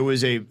I said, it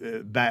was a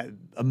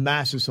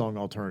massive song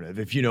alternative.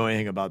 If you know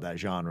anything about that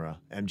genre,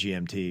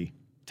 MGMT,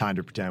 Time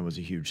to Pretend was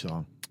a huge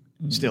song.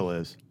 Still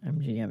is.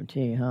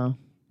 MGMT, huh?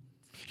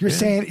 You're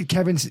saying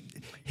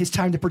his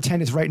time to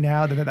pretend is right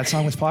now that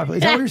song was popular.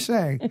 Is that what you're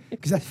saying?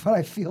 Because that's what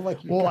I feel like.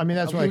 Well, I mean,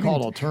 that's why I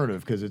call it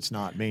alternative, because it's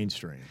not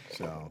mainstream.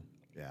 So,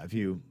 yeah, if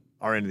you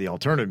are into the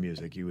alternative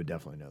music, you would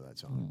definitely know that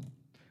song.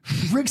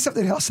 Bring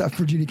something else up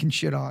Virginia can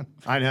shit on.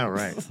 I know,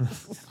 right?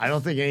 I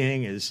don't think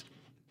anything is.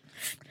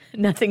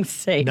 Nothing's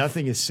safe.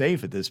 Nothing is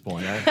safe at this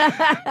point.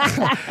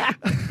 I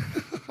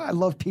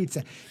love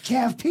pizza.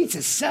 Kev,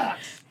 pizza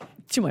sucks.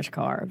 Too much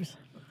carbs.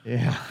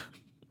 Yeah.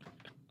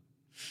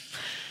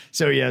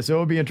 So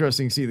it'll be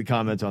interesting to see the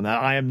comments on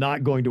that. I am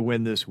not going to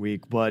win this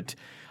week, but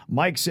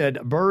Mike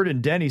said, Bird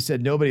and Denny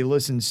said nobody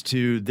listens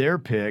to their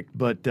pick,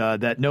 but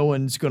that No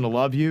One's Gonna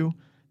Love You,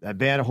 that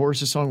Band of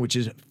Horses song, which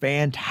is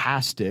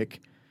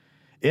fantastic.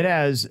 It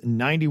has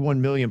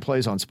 91 million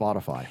plays on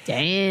Spotify.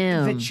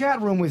 Damn. The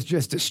chat room was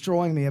just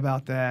destroying me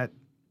about that.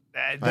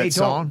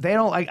 Song? They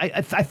don't.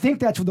 I think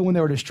that's the one they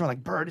were destroying.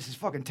 Like, Bird, this is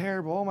fucking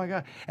terrible. Oh my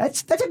god, that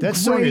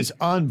song is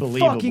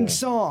unbelievable. Fucking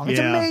song. It's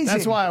amazing.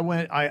 That's why I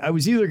went. I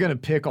was either going to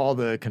pick all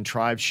the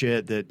contrived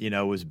shit that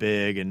was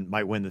big and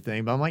might win the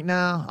thing, but I'm like,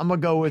 nah, I'm gonna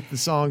go with the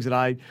songs that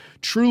I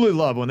truly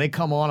love. When they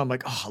come on, I'm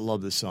like, oh, I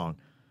love this song,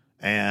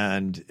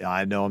 and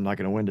I know I'm not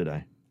going to win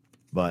today.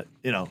 But,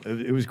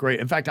 it was great.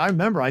 In fact, I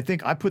remember, I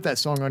think I put that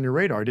song on your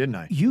radar, didn't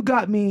I? You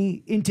got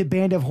me into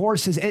Band of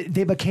Horses.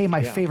 They became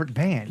my favorite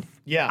band.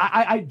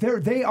 Yeah.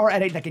 They are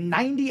at like a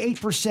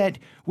 98%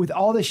 with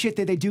all the shit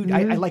that they do.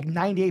 I like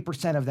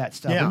 98% of that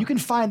stuff. Yeah. And you can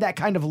find that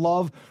kind of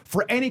love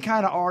for any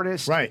kind of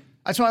artist. Right.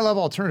 That's why I love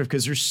alternative,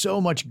 because there's so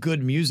much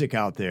good music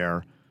out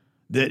there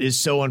that is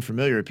so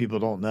unfamiliar people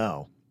don't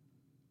know.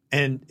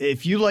 And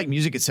if you like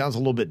music, it sounds a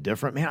little bit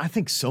different. Man, I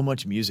think so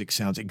much music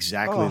sounds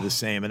exactly the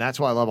same. And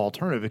that's why I love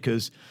alternative,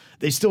 because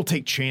they still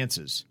take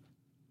chances.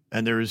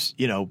 And there's,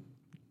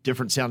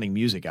 different sounding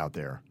music out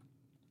there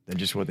than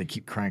just what they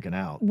keep cranking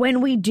out.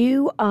 When we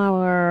do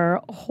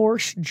our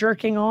horse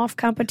jerking off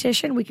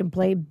competition, we can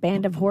play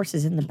Band of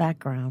Horses in the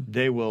background.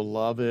 They will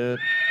love it.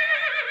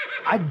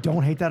 I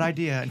don't hate that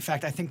idea. In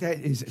fact, I think that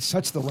is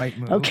such the right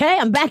move. Okay,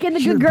 I'm back in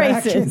the good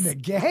graces. Back in the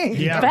game.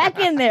 Yeah. Back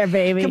in there,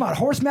 baby. Come on,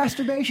 horse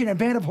masturbation and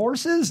Band of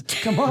Horses?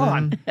 Come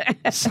on.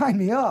 Sign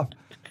me up.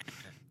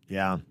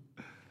 Yeah.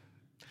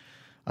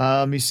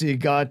 Let me see.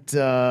 Got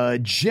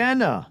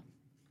Jenna.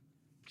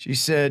 She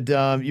said,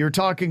 you're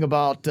talking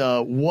about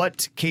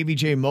what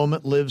KVJ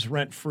moment lives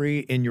rent-free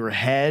in your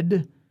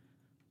head.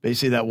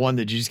 Basically that one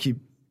that you just keep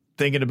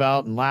thinking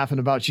about and laughing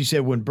about. She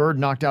said when Bird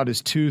knocked out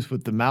his tooth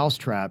with the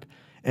mousetrap,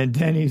 and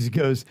Denny's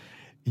goes,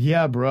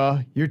 yeah,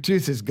 bruh, your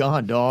tooth is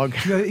gone, dog.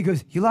 He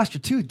goes, you lost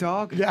your tooth,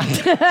 dog.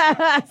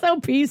 Yeah. So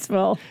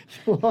peaceful.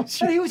 And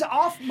he was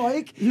off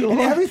mic, and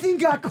everything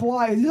got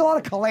quiet. There's a lot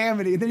of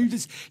calamity, and then you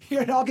just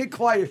hear it all get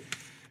quiet.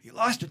 You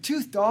lost your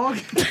tooth, dog.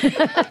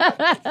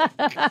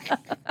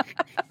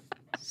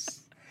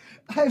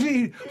 I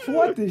mean,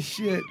 what the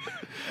shit?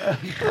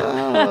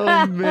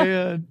 Oh,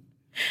 man.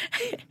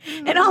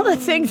 And all the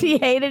things he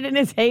hated in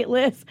his hate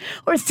list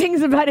were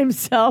things about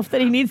himself that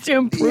he needs to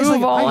improve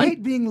like, on. I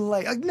hate being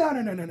late. Like, no.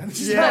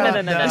 This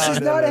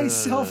is not a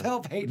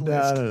self-help hate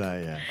list.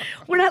 No.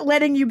 We're not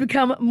letting you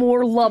become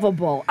more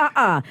lovable.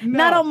 No.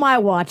 Not on my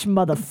watch,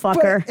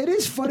 motherfucker. But it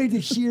is funny to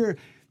hear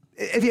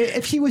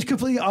if he was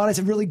completely honest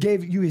and really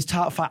gave you his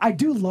top 5. I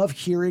do love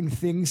hearing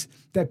things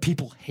that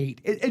people hate.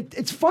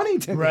 It's funny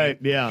to me. Right,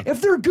 yeah.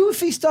 If they're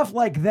goofy stuff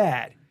like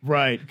that.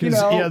 Right, because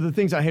the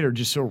things I hate are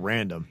just so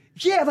random.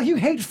 Yeah, like you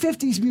hate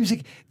 50s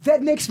music.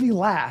 That makes me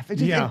laugh.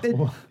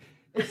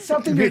 It's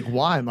something that...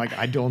 Why? I'm like,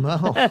 I don't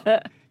know.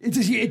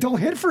 It don't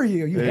hit for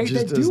you. You hate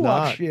that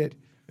doo-wop shit.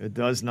 It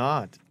does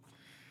not.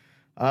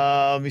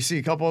 Let me see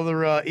a couple other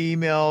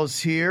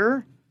emails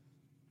here.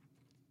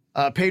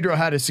 Pedro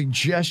had a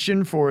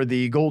suggestion for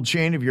the gold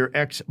chain of your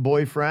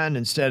ex-boyfriend.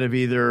 Instead of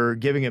either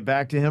giving it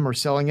back to him or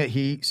selling it,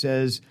 he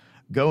says,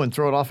 go and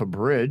throw it off a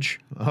bridge.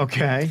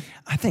 Okay.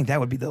 I think that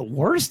would be the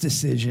worst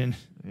decision.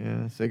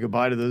 Yeah, say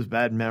goodbye to those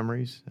bad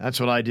memories. That's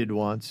what I did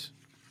once.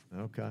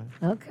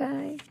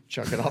 Okay.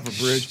 Chuck it off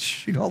a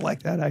bridge. You don't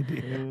like that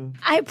idea. Yeah.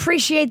 I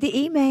appreciate the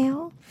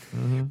email.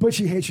 Mm-hmm. But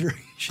she hates your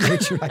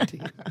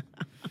idea.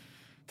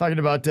 Talking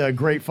about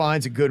great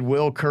finds at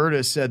Goodwill,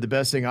 Curtis said the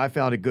best thing I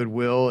found at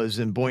Goodwill is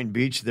in Boynton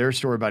Beach. Their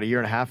store about a year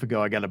and a half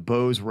ago, I got a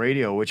Bose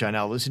radio, which I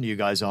now listen to you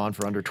guys on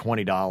for under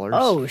 $20.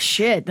 Oh,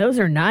 shit. Those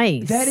are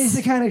nice. That is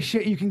the kind of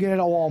shit you can get at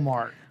a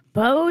Walmart.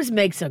 Bose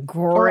makes a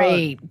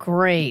great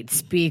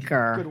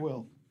speaker.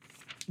 Goodwill.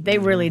 They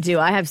really do.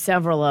 I have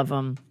several of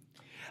them.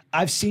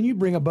 I've seen you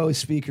bring a Bose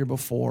speaker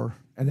before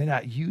and then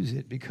not use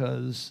it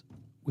because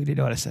we didn't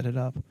know how to set it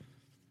up.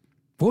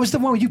 What was the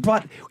one where you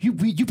brought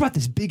you brought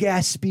this big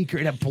ass speaker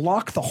and it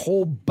blocked the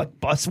whole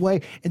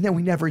busway, and then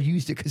we never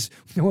used it because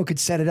no one could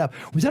set it up?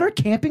 Was that our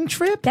camping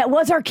trip? That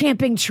was our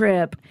camping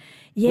trip.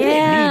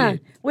 Yeah,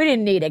 we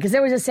didn't need it because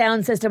there was a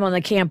sound system on the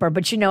camper.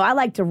 But I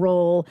like to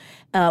roll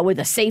with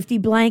a safety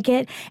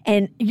blanket,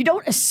 and you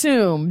don't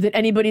assume that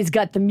anybody's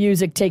got the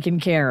music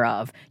taken care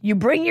of. You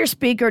bring your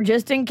speaker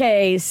just in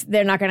case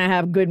they're not going to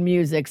have good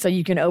music, so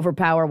you can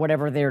overpower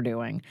whatever they're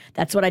doing.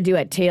 That's what I do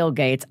at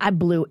tailgates. I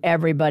blew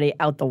everybody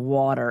out the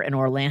water in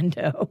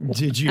Orlando.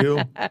 Did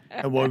you?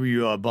 And what were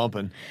you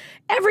bumping?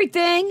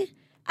 Everything.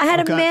 I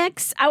had a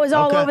mix. I was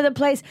all over the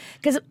place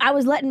because I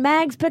was letting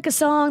Mags pick a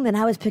song, then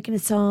I was picking a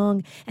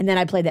song, and then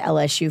I played the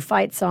LSU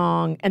fight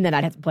song, and then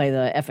I'd have to play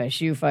the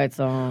FSU fight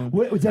song.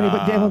 Did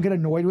anyone get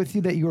annoyed with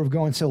you that you were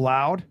going so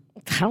loud?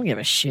 I don't give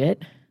a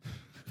shit.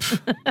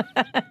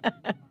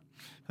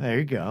 There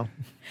you go.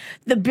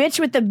 The bitch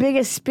with the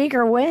biggest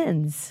speaker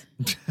wins.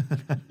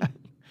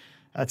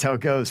 That's how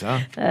it goes, huh?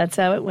 That's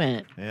how it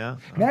went. Yeah.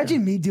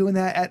 Imagine me doing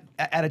that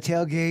at a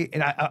tailgate,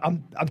 and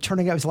I'm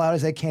turning up as loud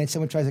as I can.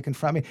 Someone tries to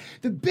confront me.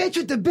 The bitch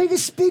with the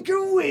biggest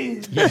speaker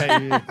wins.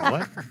 Yeah.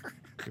 What?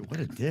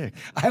 What a dick.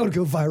 I would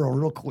go viral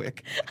real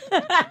quick.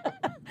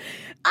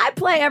 I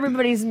play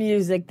everybody's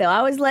music, though.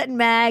 I was letting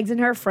Mags and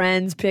her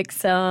friends pick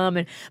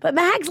some. But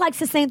Mags likes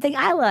the same thing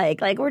I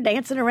like. Like, we're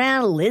dancing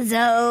around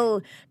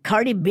Lizzo,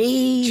 Cardi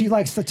B. She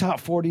likes the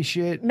top 40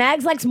 shit.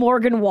 Mags likes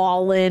Morgan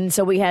Wallen,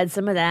 so we had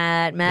some of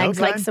that. Mags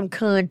likes some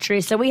country.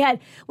 So we had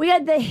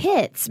the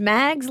hits.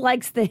 Mags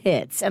likes the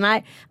hits. And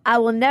I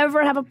will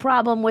never have a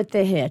problem with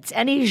the hits.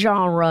 Any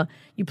genre.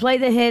 You play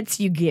the hits,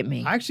 you get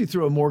me. I actually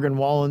threw a Morgan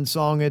Wallen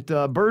song at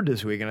Bird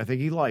this week, and I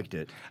think he liked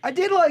it. I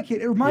did like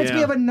it. It reminds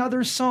me of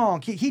another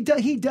song. He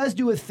does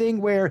do a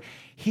thing where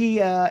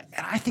and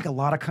I think a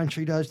lot of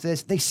country does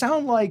this. They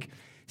sound like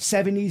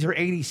 70s or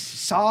 80s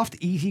soft,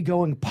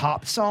 easygoing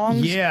pop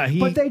songs. Yeah,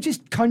 but they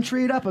just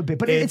country it up a bit.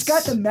 But it's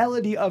got the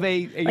melody of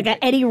a like an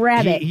Eddie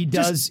Rabbit. He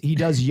does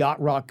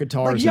yacht rock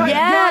guitars. Like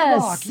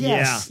yacht rock,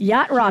 yes. Yeah.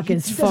 Yacht rock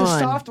is fun. He does a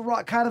soft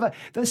rock kind of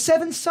the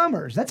Seven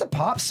Summers. That's a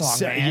pop song,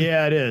 man.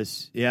 Yeah, it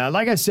is. Yeah,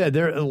 like I said,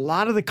 a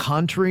lot of the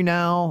country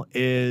now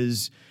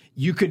is.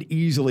 You could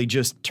easily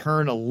just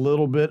turn a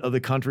little bit of the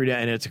country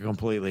down, and it's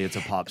a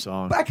pop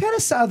song. But I kind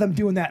of saw them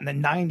doing that in the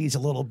 90s a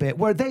little bit,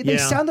 where they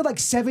sounded like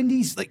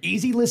 70s, like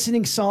easy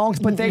listening songs,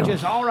 but they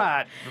just, all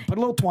right, put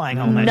a little twang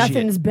on that shit.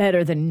 Nothing's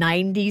better than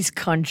 90s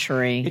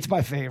country. It's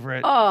my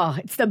favorite. Oh,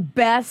 it's the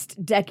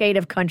best decade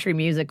of country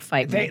music.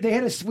 Fight me. They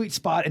had a sweet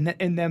spot in that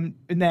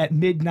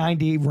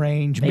mid-90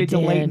 range, mid to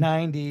late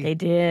 90. They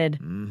did.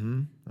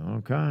 Mm-hmm.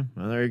 Okay.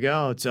 Well, there you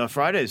go. It's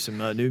Friday. Some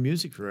new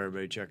music for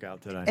everybody to check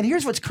out today. And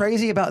here's what's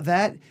crazy about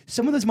that.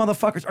 Some of those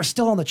motherfuckers are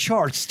still on the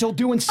charts, still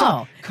doing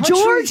stuff.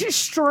 George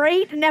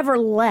Strait never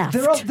left.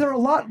 They're a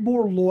lot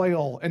more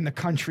loyal in the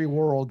country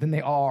world than they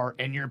are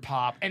in your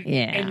pop and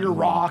your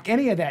rock,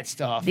 any of that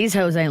stuff. These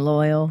hoes ain't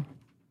loyal.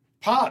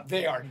 Pop,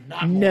 they are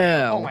not loyal.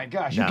 No. Oh, my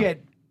gosh. No.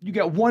 You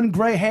get one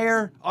gray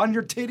hair on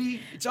your titty,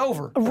 it's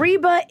over.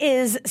 Reba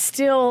is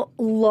still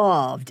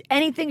loved.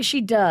 Anything she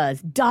does.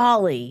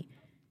 Dolly.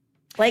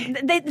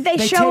 Like they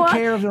show take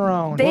care of their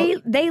own.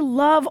 They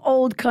love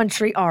old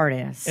country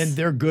artists, and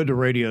they're good to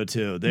radio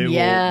too. They're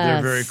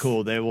very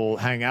cool. They will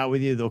hang out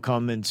with you. They'll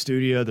come in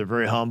studio. They're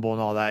very humble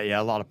and all that. Yeah,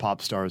 a lot of pop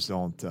stars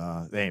don't.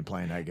 They ain't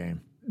playing that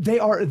game. They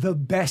are the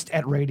best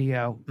at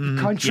radio.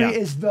 Country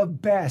is the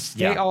best.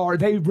 Yeah.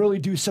 They really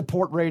do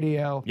support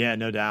radio. Yeah,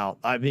 no doubt.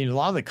 I mean, a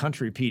lot of the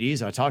country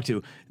PDs I talk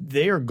to,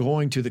 they are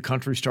going to the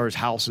country stars'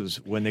 houses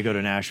when they go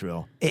to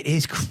Nashville. It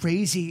is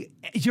crazy.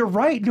 You're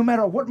right. No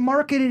matter what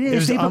market it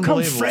is, they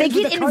become friends. They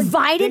get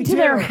invited to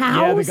their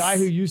house. Yeah, the guy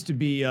who used to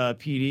be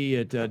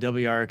PD at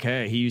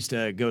WRK, he used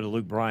to go to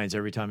Luke Bryan's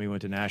every time he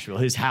went to Nashville.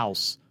 His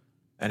house.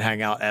 And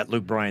hang out at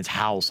Luke Bryan's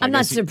house. I'm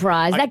not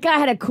surprised. That guy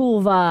had a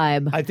cool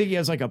vibe. I think he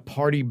has like a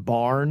party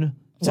barn.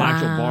 It's an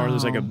actual barn.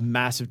 There's like a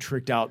massive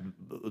tricked out,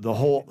 the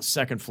whole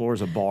second floor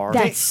is a bar.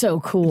 That's so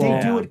cool. They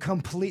do it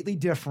completely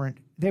different.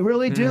 They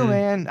really do,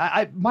 man.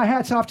 My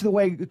hat's off to the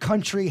way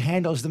country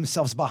handles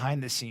themselves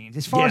behind the scenes,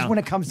 as far as when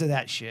it comes to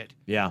that shit.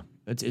 Yeah,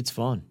 it's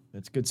fun.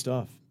 It's good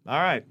stuff. All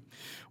right.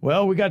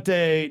 Well, we got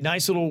a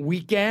nice little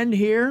weekend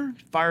here.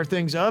 Fire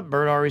things up.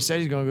 Bert already said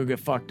he's going to go get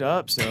fucked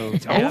up. So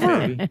it's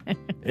over. Baby.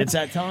 It's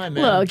that time,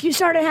 man. Look, you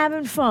started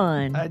having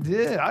fun. I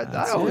did.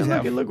 I always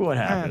look what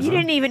happened. You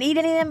didn't even eat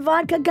any of them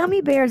vodka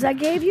gummy bears I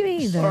gave you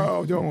either.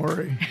 Oh, don't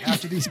worry.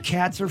 After these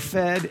cats are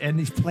fed and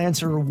these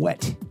plants are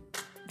wet.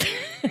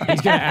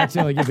 He's going to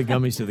accidentally give the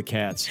gummies to the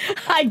cats.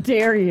 I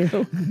dare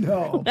you.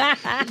 No. But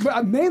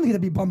I'm mainly going to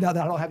be bummed out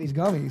that I don't have these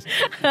gummies.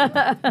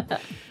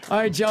 All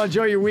right, y'all.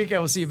 Enjoy your weekend.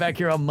 We'll see you back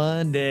here on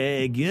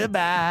Monday.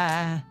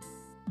 Goodbye.